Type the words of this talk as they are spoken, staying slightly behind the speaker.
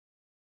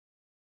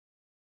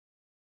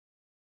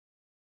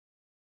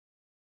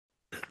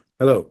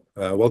Hello,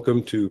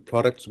 welcome to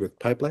Products with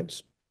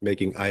Pipelines,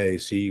 making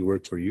IAC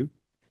work for you.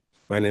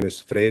 My name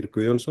is Freyr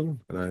Guðjónsson,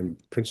 and I'm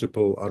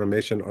Principal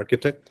Automation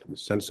Architect with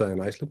Sensa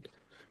in Iceland.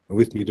 And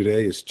with me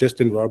today is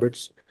Justin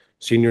Roberts,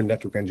 Senior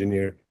Network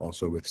Engineer,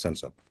 also with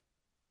Sensa.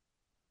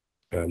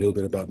 A little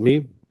bit about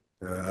me.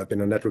 I've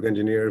been a network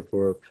engineer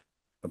for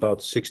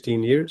about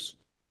 16 years.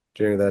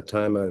 During that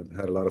time, I've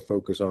had a lot of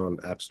focus on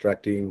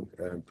abstracting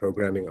and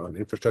programming on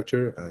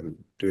infrastructure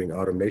and doing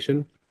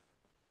automation.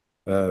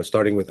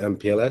 Starting with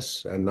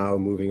MPLS and now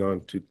moving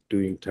on to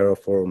doing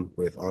Terraform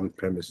with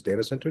on-premise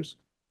data centers.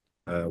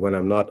 When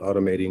I'm not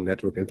automating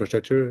network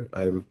infrastructure,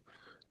 I'm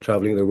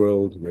traveling the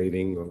world,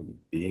 raving or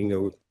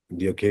being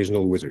the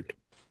occasional wizard.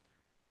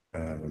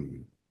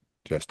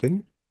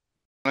 Justin?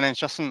 My name's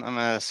Justin. I'm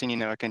a senior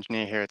network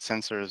engineer here at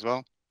Sensor as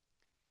well.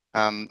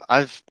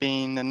 I've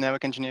been a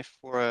network engineer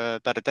for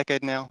about a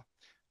decade now,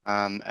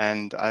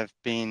 and I've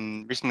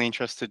been recently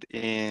interested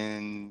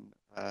in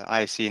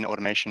IAC and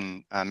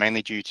automation,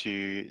 mainly due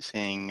to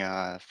seeing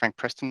Frank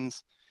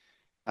Preston's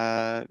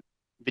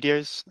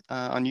videos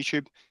on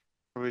YouTube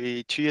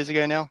probably 2 years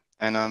ago now.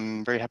 And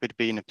I'm very happy to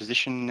be in a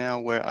position now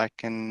where I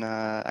can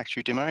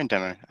actually do my own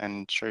demo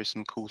and show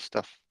some cool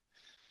stuff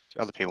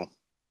to other people.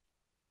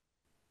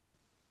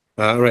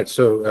 All right,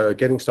 so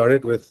getting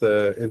started with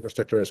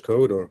Infrastructure as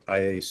Code, or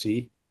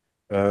IAC.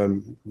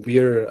 We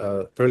are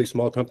a fairly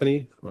small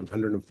company,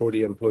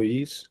 140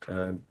 employees,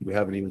 and we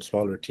have an even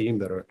smaller team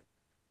that are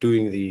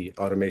doing the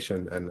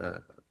automation and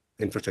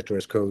Infrastructure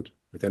as Code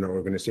within our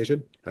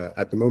organization.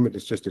 At the moment,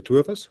 it's just the two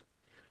of us.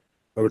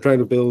 But we're trying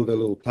to build a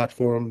little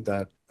platform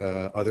that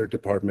other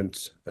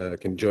departments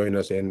can join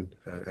us in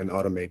and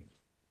automate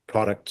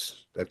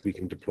products that we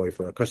can deploy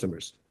for our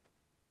customers.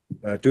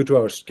 Due to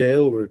our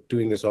scale, we're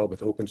doing this all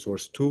with open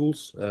source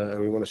tools, and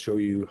we want to show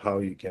you how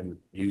you can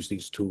use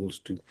these tools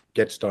to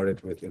get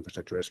started with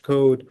Infrastructure as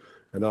Code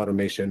and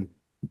automation,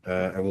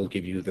 and we'll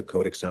give you the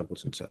code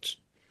examples and such.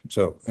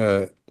 So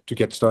to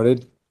get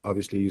started,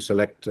 obviously you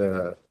select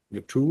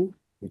your tool.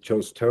 We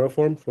chose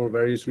Terraform for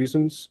various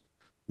reasons,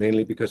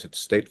 mainly because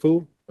it's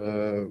stateful,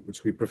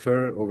 which we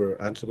prefer over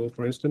Ansible,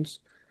 for instance.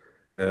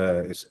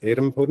 It's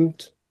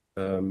idempotent,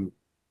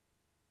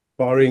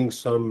 barring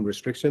some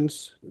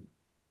restrictions.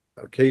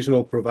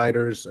 Occasional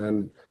providers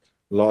and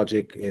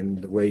logic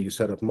in the way you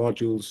set up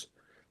modules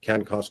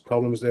can cause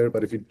problems there,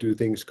 but if you do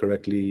things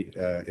correctly,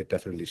 it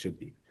definitely should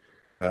be.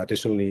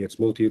 Additionally, it's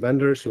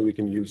multi-vendor, so we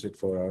can use it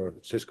for our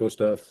Cisco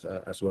stuff,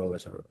 as well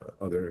as our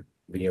other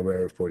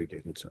VMware,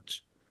 FortiGate and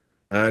such.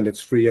 And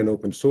it's free and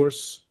open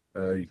source.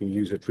 You can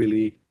use it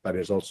freely, but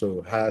it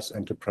also has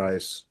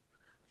enterprise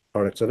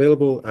products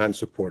available and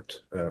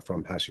support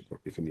from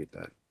HashiCorp if you need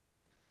that.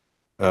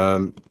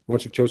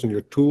 Once you've chosen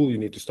your tool, you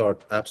need to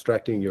start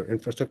abstracting your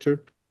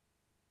infrastructure.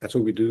 That's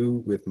what we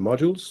do with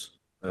modules.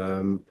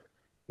 The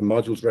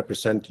modules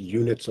represent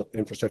units of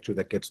infrastructure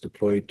that gets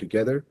deployed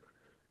together,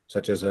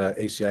 such as an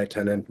ACI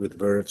tenant with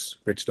verbs,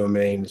 bridge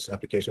domains,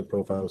 application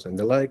profiles, and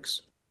the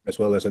likes, as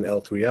well as an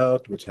L3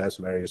 out, which has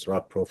various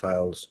route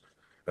profiles,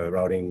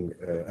 routing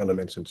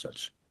elements, and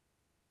such.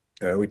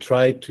 We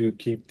try to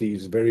keep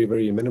these very,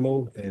 very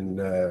minimal in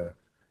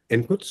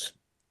inputs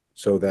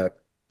so that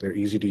they're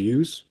easy to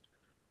use.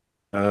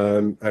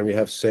 And we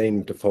have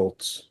same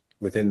defaults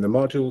within the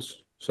modules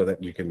so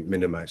that you can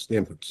minimize the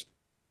inputs.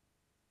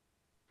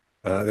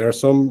 There are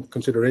some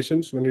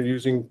considerations when you're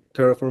using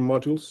Terraform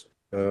modules.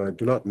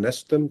 Do not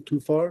nest them too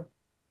far.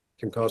 It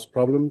can cause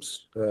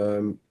problems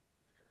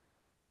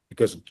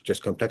because of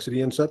just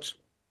complexity and such.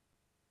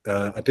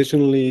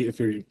 Additionally, if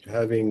you're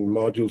having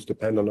modules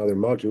depend on other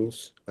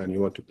modules and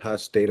you want to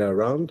pass data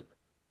around,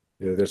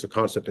 there's a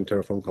concept in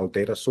Terraform called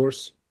data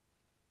source.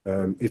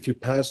 If you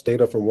pass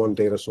data from one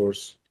data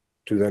source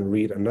to then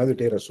read another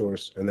data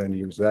source and then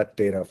use that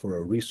data for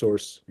a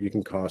resource, you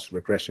can cause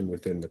regression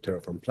within the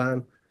Terraform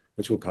plan,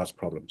 which will cause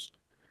problems.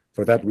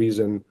 For that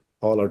reason,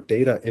 all our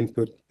data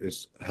input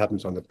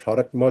happens on the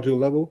product module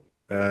level,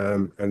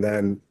 and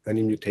then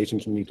any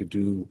mutations you need to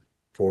do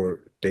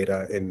for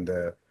data in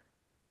the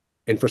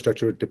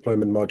infrastructure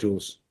deployment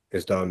modules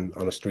is done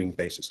on a string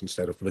basis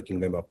instead of looking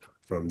them up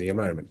from the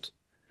environment.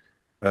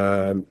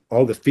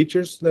 All the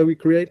features that we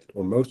create,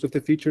 or most of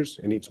the features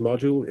in each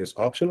module, is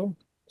optional,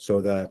 so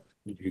that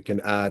you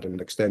can add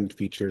and extend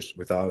features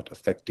without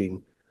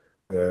affecting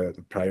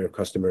the prior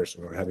customers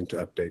or having to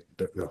update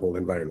the whole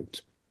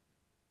environment.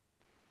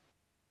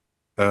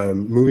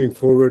 Moving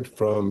forward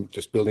from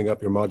just building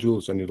up your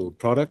modules and your little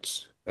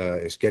products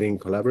is getting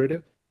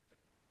collaborative.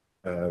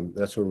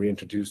 That's where we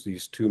introduce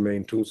these two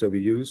main tools that we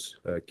use.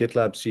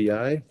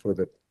 GitLab-ci for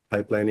the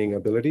pipelining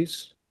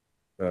abilities.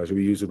 So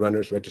we use the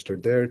runners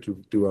registered there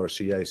to do our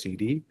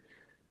CI/CD.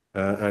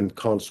 And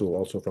console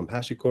also from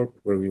HashiCorp,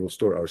 where we will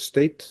store our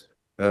state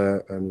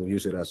and we'll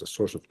use it as a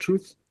source of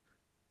truth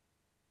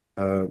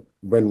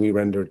when we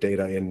render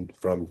data in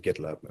from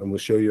GitLab. And we'll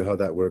show you how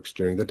that works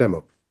during the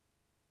demo.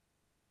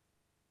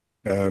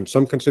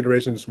 Some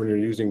considerations when you're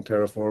using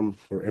Terraform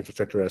for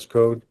Infrastructure as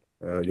Code,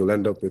 you'll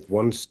end up with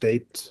one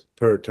state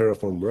per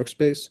Terraform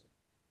workspace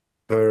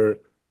per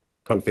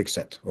config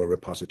set or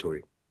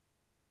repository.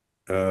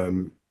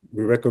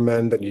 We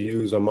recommend that you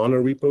use a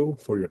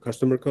monorepo for your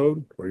customer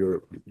code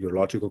or your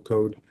logical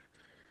code,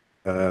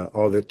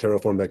 all the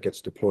Terraform that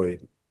gets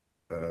deployed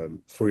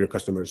for your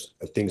customers,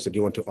 things that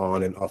you want to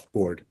on and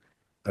offboard.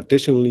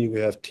 Additionally, we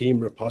have team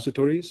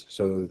repositories.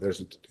 So there's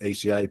an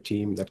ACI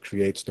team that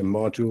creates the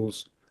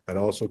modules and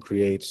also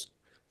creates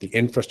the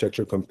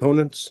infrastructure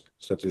components,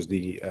 such as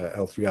the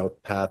L3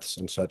 out paths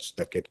and such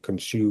that get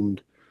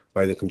consumed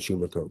by the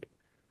consumer code.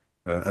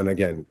 And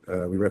again,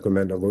 we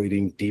recommend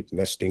avoiding deep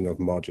nesting of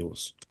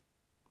modules.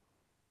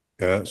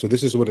 So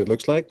this is what it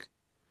looks like.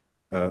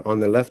 On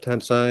the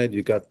left-hand side,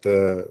 you got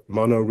the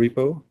mono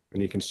repo,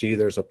 and you can see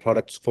there's a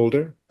products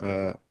folder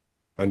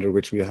under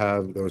which we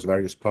have those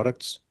various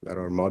products that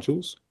are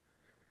modules.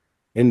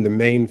 In the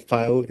main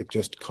file, it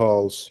just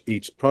calls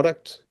each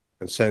product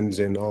and sends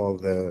in all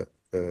the,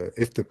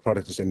 if the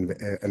product is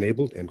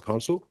enabled in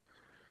console.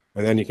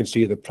 And then you can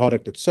see the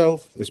product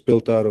itself is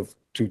built out of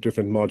two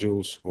different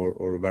modules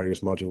or various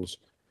modules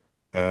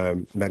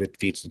that it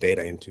feeds the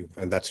data into.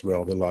 And that's where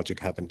all the logic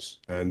happens.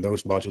 And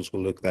those modules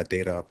will look that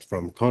data up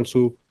from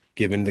console,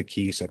 given the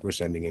keys that we're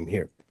sending in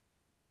here.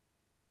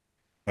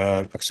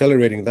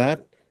 Accelerating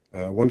that,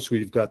 once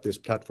we've got this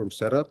platform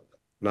set up,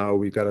 now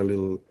we've got a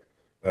little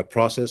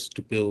process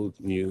to build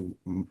new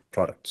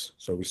products.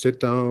 So we sit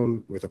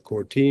down with a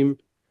core team,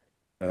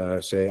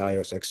 say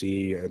iOS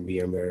XE and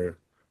VMware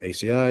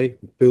ACI,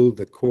 build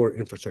the core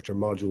infrastructure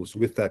modules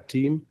with that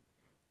team,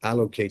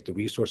 allocate the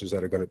resources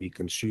that are going to be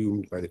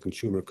consumed by the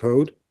consumer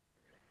code.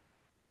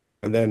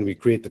 And then we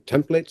create the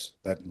templates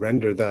that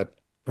render that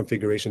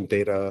configuration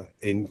data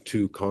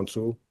into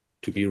console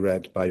to be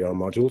read by our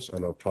modules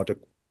and our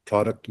product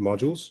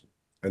modules.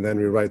 And then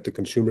we write the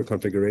consumer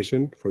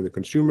configuration for the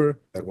consumer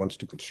that wants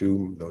to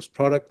consume those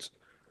products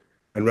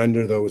and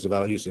render those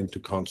values into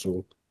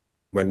console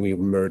when we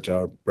merge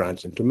our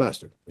branch into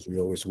master, because we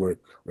always work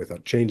with our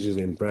changes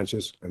in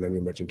branches and then we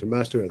merge into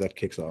master, and that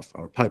kicks off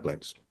our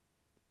pipelines.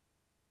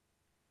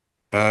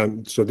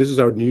 So this is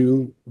our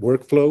new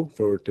workflow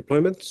for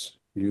deployments.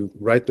 You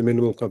write the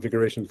minimal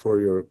configuration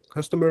for your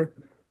customer,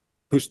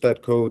 push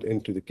that code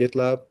into the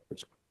GitLab,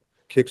 which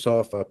kicks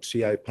off a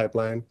CI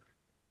pipeline,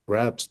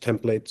 grabs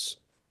templates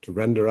to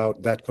render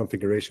out that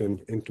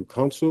configuration into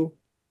console.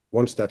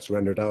 Once that's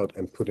rendered out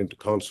and put into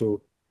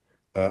console,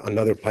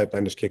 another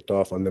pipeline is kicked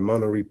off on the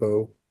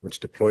monorepo,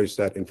 which deploys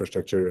that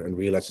infrastructure and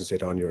realizes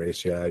it on your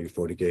ACI, your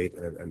FortiGate,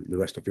 and the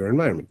rest of your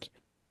environment.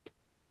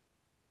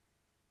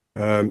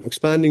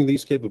 Expanding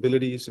these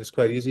capabilities is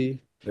quite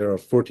easy. There are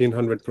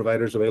 1,400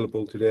 providers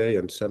available today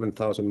and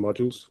 7,000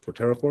 modules for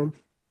Terraform.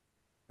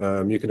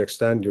 You can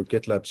extend your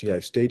GitLab-ci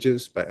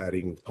stages by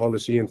adding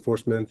policy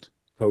enforcement,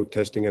 code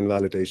testing and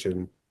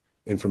validation,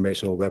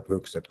 informational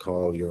webhooks that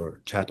call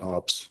your chat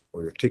ops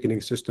or your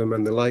ticketing system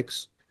and the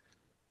likes.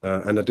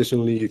 And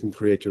additionally, you can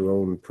create your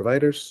own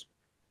providers.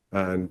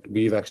 And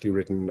we've actually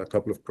written a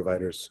couple of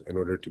providers in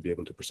order to be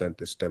able to present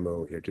this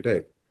demo here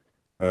today,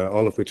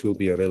 all of which will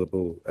be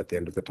available at the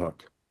end of the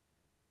talk.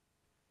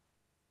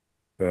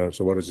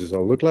 So what does this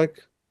all look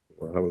like?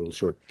 We'll have a little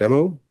short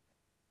demo.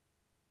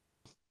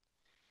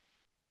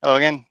 Hello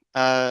again.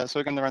 So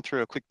we're going to run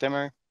through a quick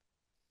demo.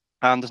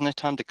 There's no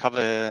time to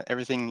cover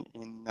everything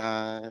in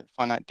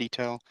finite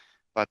detail,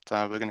 but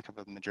we're going to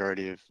cover the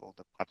majority of all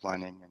the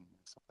pipelining and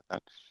stuff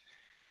like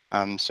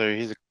that. So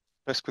here's a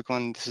first quick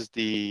one. This is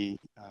the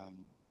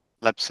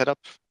lab setup,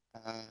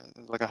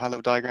 like a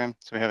high-level diagram.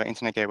 So we have an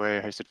internet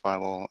gateway, hosted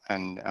firewall,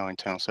 and our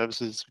internal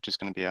services, which is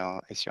going to be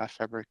our ACI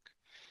fabric.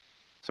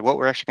 So what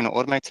we're actually going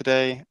to automate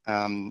today,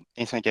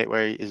 internet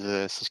gateway is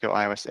a Cisco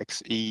iOS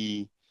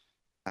XE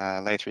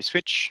layer 3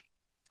 switch.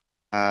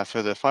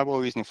 For the firewall,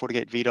 we're using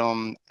FortiGate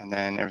VDOM, and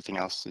then everything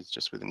else is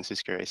just within the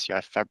Cisco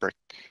ACI fabric.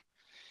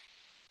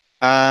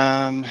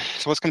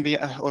 So what's going to be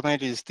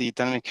automated is the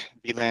dynamic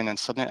VLAN and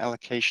subnet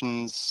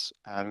allocations.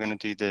 We're going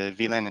to do the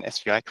VLAN and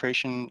SVI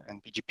creation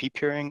and BGP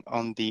peering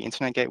on the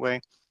internet gateway.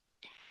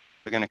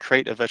 We're going to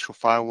create a virtual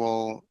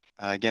firewall.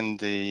 Again,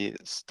 the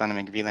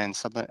dynamic VLAN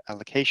subnet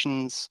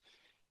allocations.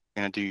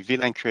 We're going to do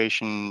VLAN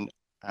creation,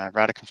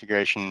 router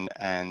configuration,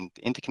 and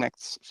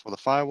interconnects for the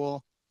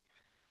firewall.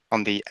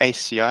 On the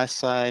ACI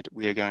side,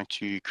 we are going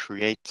to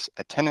create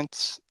a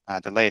tenant,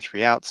 the layer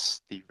 3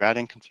 outs, the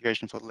routing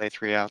configuration for the layer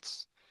 3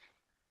 outs,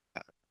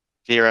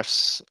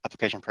 VRFs,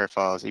 application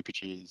profiles,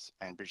 EPGs,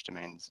 and bridge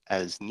domains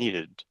as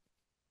needed.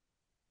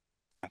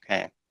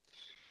 Okay,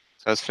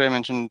 so as Freya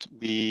mentioned,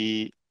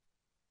 we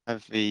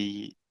have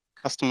the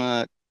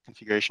customer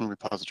configuration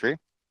repository.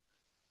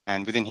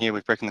 And within here,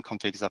 we've broken the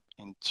configs up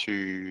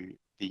into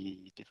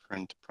the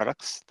different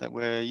products that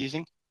we're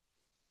using.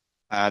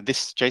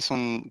 This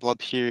JSON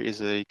blob here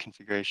is a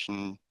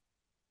configuration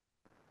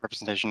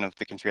representation of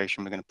the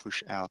configuration we're going to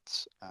push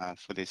out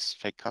for this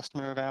fake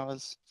customer of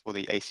ours for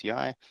the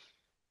ACI.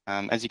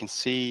 As you can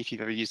see, if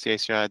you've ever used the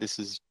ACI, this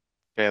is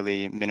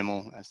fairly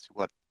minimal as to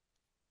what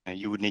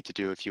you would need to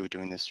do if you were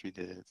doing this through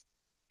the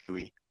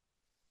GUI.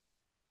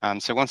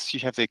 So once you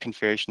have the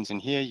configurations in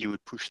here, you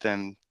would push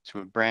them to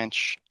a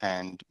branch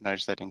and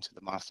merge that into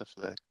the master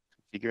for the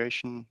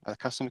configuration,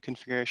 customer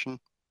configuration.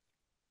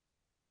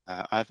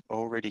 I've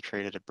already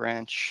created a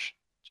branch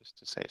just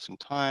to save some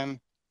time.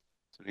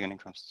 So we're going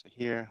to come to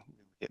here,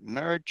 we'll hit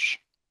merge.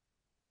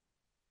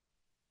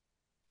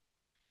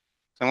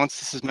 So once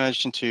this is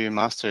merged into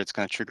master, it's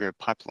going to trigger a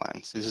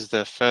pipeline. So this is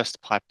the first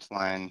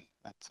pipeline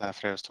that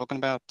Freya was talking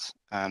about.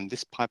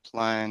 This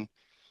pipeline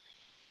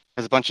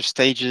has a bunch of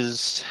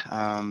stages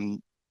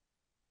and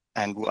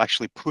will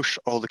actually push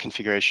all the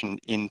configuration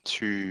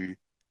into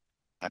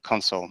a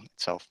console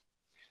itself.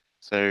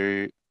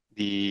 So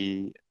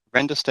the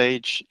render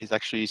stage is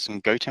actually some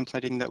Go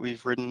templating that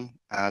we've written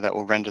that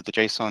will render the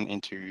JSON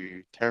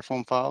into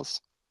Terraform files.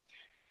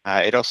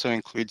 It also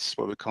includes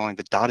what we're calling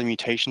the data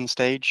mutation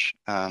stage,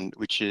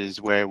 which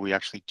is where we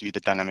actually do the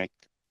dynamic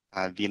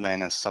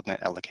VLAN and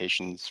subnet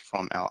allocations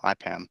from our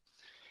IPAM.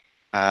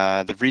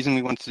 The reason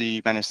we wanted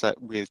to manage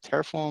that with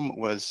Terraform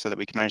was so that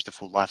we can manage the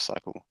full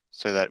lifecycle,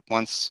 so that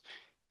once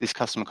this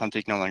customer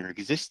config no longer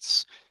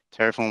exists,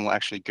 Terraform will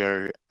actually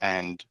go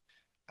and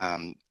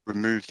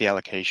remove the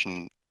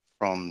allocation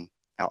from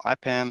our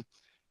IPAM,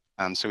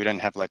 so we don't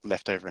have like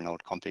leftover and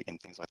old config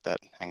and things like that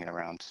hanging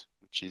around,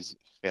 which is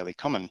fairly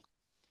common.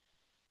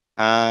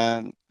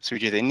 So we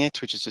do the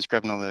init, which is just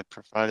grabbing all the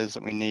providers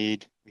that we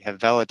need. We have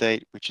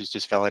validate, which is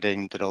just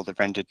validating that all the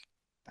rendered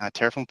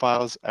Terraform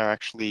files are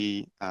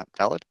actually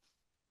valid.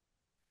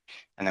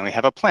 And then we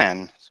have a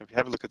plan. So if you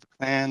have a look at the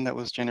plan that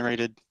was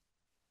generated,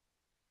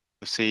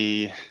 you'll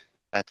see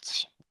that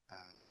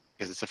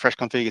because it's a fresh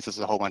config, it's just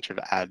a whole bunch of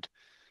add.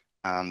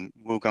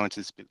 We'll go into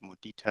this a bit more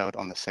detailed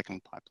on the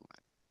second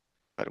pipeline.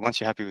 But once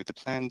you're happy with the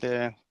plan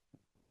there,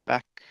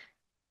 back,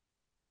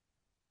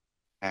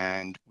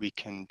 and we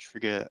can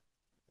trigger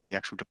the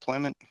actual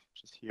deployment,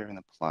 which is here and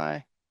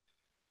apply.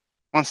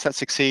 Once that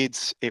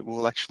succeeds, it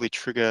will actually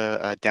trigger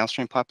a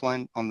downstream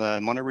pipeline on the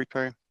mono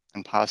repo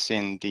and pass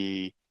in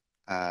the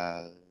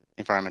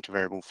environmental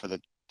variable for the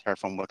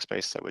Terraform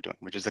workspace that we're doing,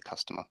 which is the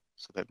customer,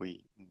 so that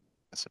we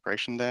a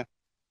separation there.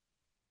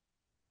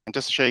 And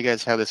just to show you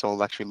guys how this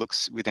all actually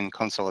looks within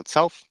console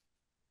itself,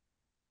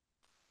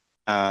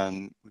 we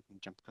can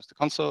jump across the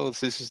console.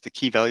 So this is the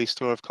key value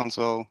store of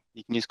console.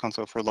 You can use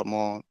console for a lot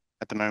more.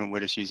 At the moment, we're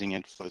just using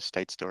it for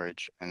state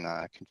storage and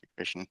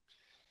configuration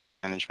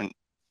management.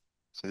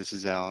 So this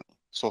is our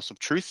source of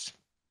truth.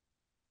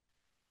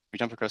 We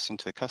jump across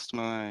into the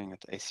customer and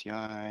get to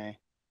ACI,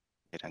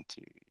 get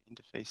into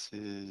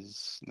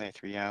interfaces, layer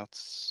 3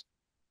 outs,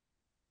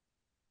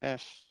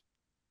 F,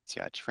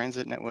 ACI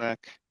transit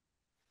network.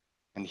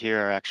 And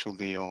here are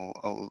actually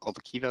all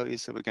the key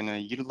values that we're going to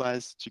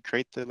utilize to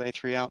create the layer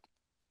 3 out.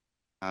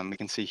 We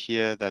can see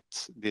here that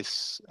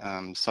this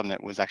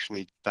subnet was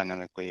actually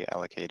dynamically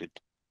allocated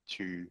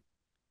to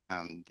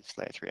this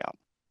layer 3 out.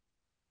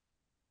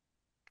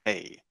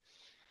 Okay,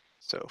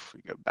 so if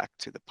we go back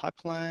to the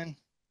pipeline,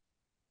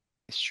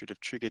 this should have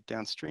triggered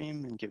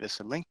downstream and give us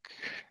a link.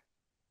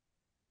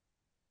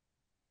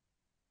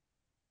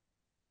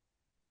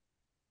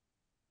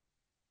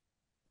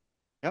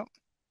 Yep.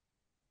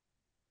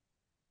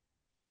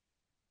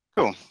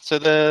 Cool. So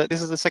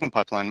this is the second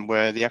pipeline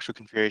where the actual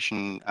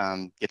configuration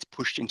gets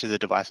pushed into the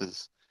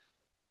devices.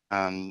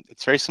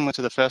 It's very similar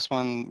to the first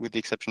one with the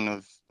exception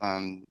of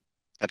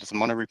that it's a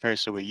mono repo,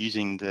 so we're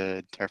using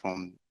the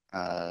Terraform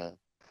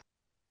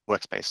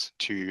workspace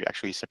to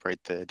actually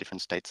separate the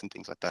different states and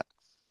things like that.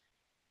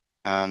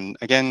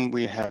 Again,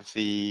 we have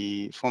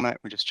the format.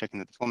 We're just checking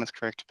that the format's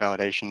correct,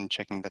 validation,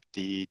 checking that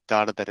the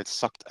data that it's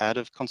sucked out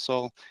of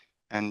console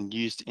and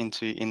used in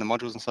the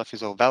modules and stuff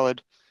is all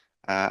valid.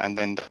 And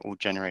then that will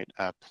generate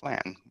a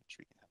plan, which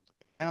we can have a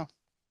look at now.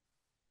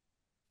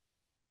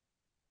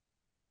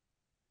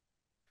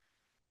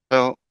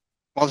 So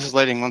while this is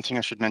loading, one thing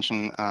I should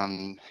mention,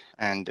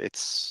 and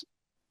it's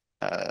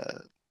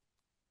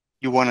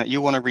you want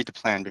to read the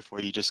plan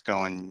before you just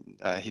go and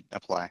hit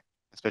apply,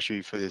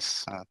 especially for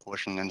this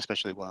portion, and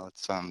especially while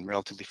it's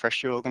relatively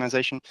fresh to your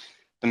organization.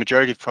 The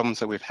majority of problems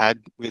that we've had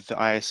with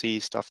the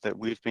ISE stuff that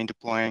we've been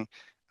deploying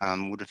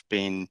would have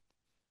been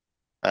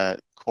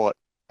caught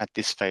at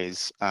this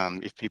phase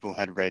if people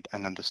had read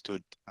and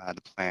understood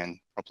the plan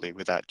properly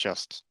without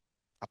just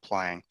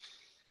applying.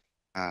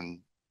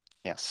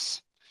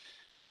 Yes.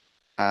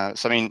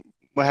 So, I mean,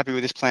 we're happy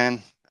with this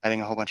plan,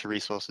 adding a whole bunch of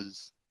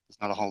resources. There's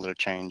not a whole lot of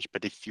change,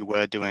 but if you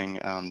were doing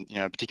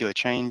a particular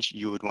change,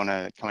 you would want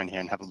to come in here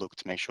and have a look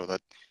to make sure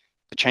that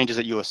the changes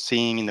that you are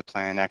seeing in the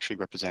plan actually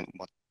represent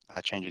what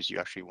changes you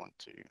actually want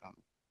to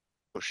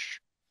push.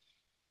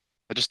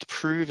 But just to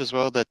prove as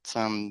well that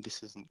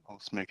this isn't all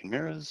smoke and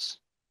mirrors,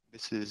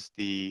 this is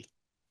the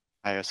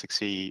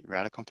IO6E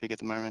router config at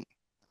the moment.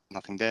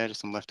 Nothing there,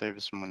 just some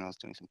leftovers from when I was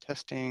doing some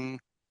testing.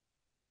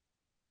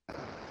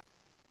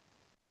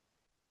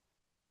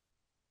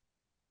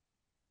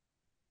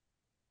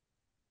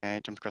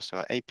 Okay, jump across to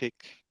our APIC.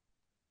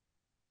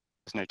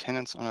 There's no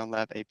tenants on our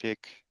lab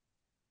APIC.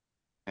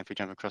 And if we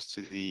jump across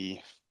to the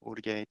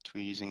FortiGate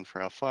we're using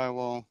for our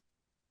firewall,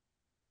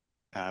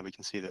 we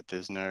can see that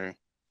there's no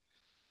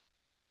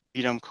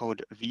VDOM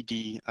called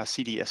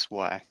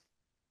CDSY.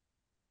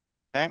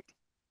 Okay.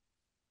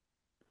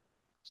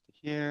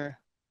 Here.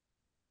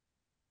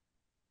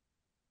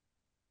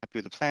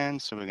 happy with the plan,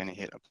 so we're going to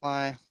hit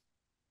apply.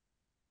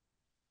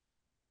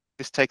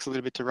 This takes a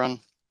little bit to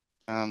run.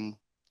 I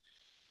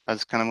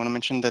just kind of want to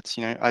mention that,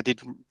 I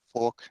did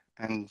fork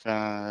and,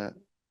 I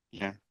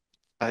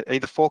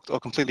either forked or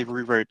completely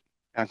wrote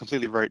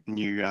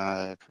new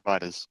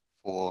providers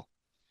for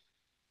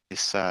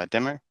this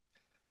demo.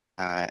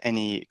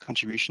 Any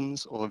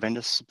contributions or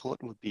vendor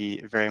support would be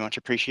very much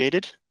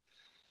appreciated,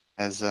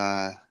 as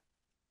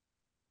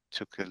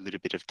took a little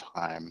bit of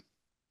time.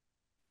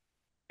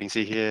 You can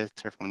see here,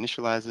 Terraform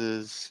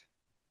initializers.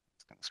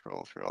 It's going to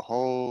scroll through a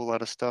whole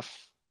lot of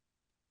stuff.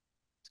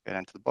 Let's go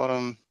down to the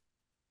bottom.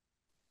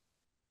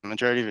 The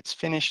majority of it's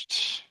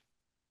finished.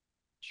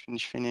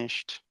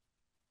 Finished.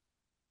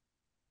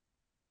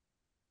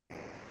 You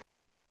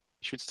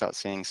should start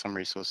seeing some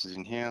resources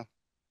in here.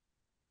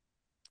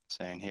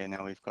 So in here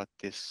now we've got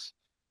this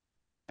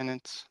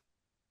tenant.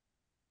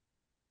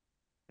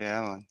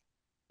 Yeah,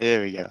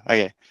 there we go.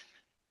 Okay,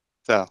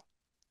 so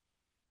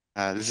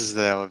this is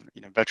the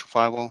virtual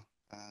firewall.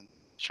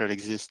 Sure it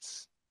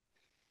exists.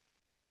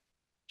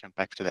 Jump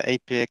back to the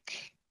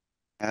APIC.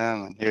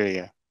 Here we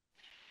go.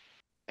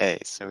 Okay,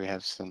 so we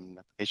have some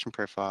application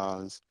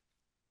profiles,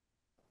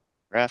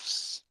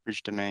 refs,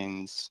 bridge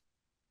domains,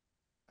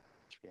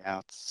 3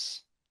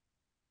 outs.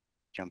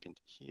 Jump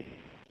into here.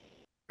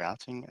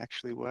 Routing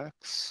actually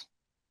works.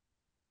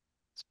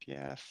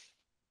 SPF.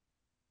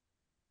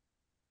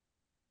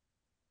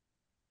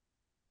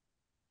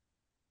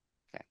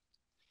 Okay.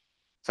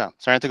 So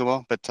sorry it took a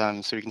while, but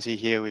so we can see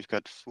here we've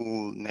got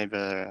full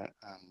neighbor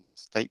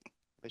state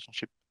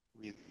relationship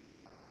with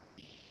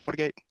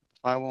FortiGate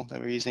firewall that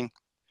we're using.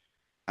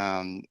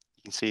 You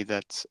can see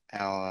that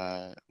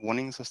our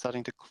warnings are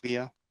starting to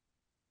clear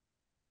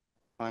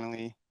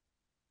finally.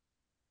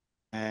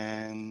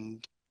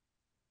 And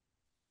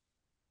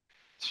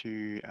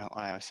to our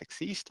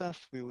IOSXE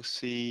stuff, we will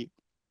see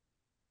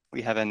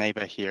we have a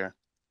neighbor here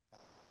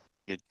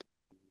with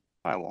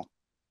firewall.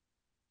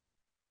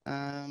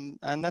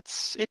 And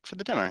that's it for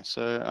the demo.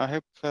 So I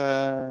hope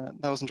that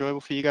was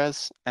enjoyable for you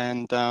guys,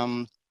 and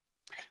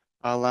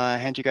I'll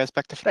hand you guys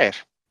back to Freyr.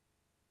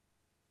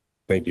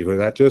 Thank you for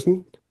that,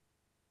 Justin.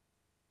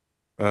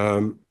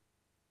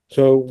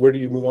 So where do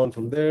you move on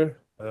from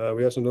there?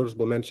 We have some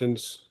noticeable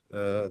mentions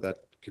that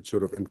could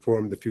sort of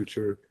inform the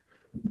future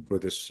for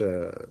this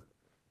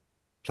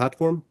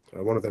platform.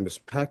 One of them is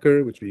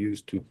Packer, which we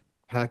use to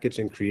package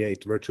and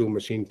create virtual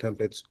machine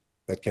templates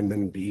that can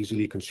then be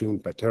easily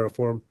consumed by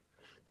Terraform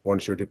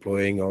once you're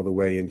deploying all the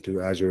way into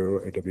Azure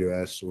or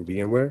AWS or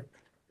VMware.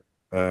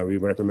 We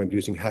recommend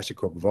using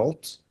HashiCorp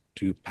Vault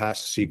to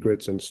pass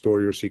secrets and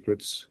store your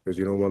secrets, because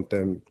you don't want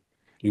them.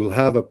 You'll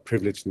have a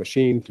privileged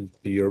machine to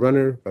be your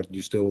runner, but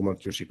you still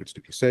want your secrets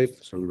to be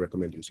safe. So we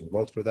recommend using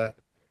Vault for that.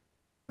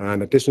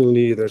 And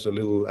additionally, there's a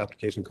little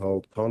application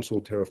called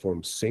Console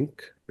Terraform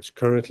Sync, which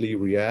currently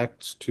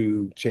reacts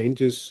to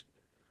changes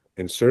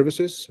in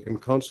services in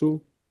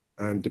Console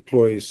and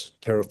deploys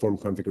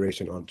Terraform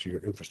configuration onto your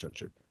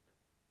infrastructure.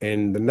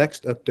 In the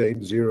next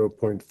update,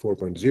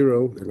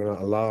 0.4.0, they're going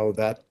to allow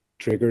that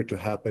trigger to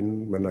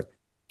happen when a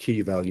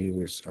key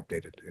value is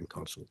updated in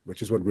Console,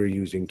 which is what we're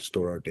using to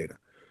store our data.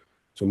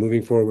 So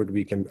moving forward,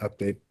 we can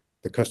update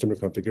the customer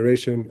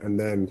configuration, and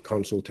then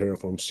Console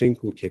Terraform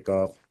Sync will kick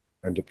off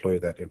and deploy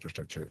that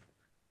infrastructure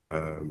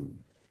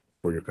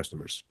for your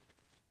customers.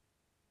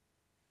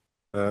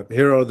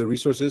 Here are the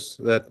resources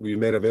that we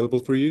made available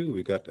for you.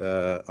 We got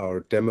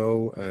our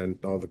demo and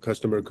all the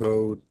customer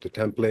code, the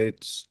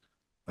templates,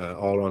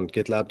 all on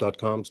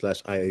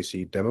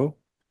gitlab.com/IAC demo.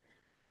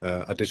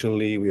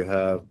 Additionally, we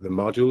have the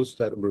modules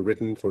that were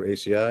written for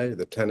ACI,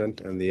 the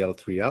tenant and the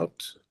L3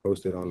 out,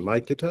 hosted on my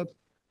GitHub,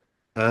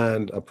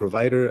 and a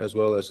provider as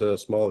well as a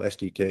small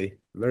SDK,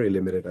 very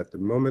limited at the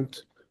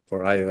moment,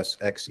 for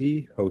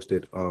IOSXE,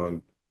 hosted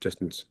on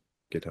Justin's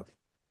GitHub.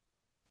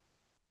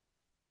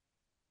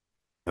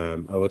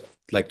 I would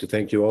like to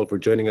thank you all for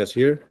joining us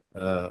here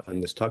on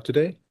this talk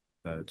today.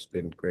 It's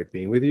been great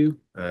being with you,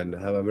 and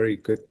have a very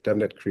good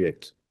DevNet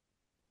Create.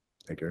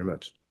 Thank you very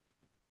much.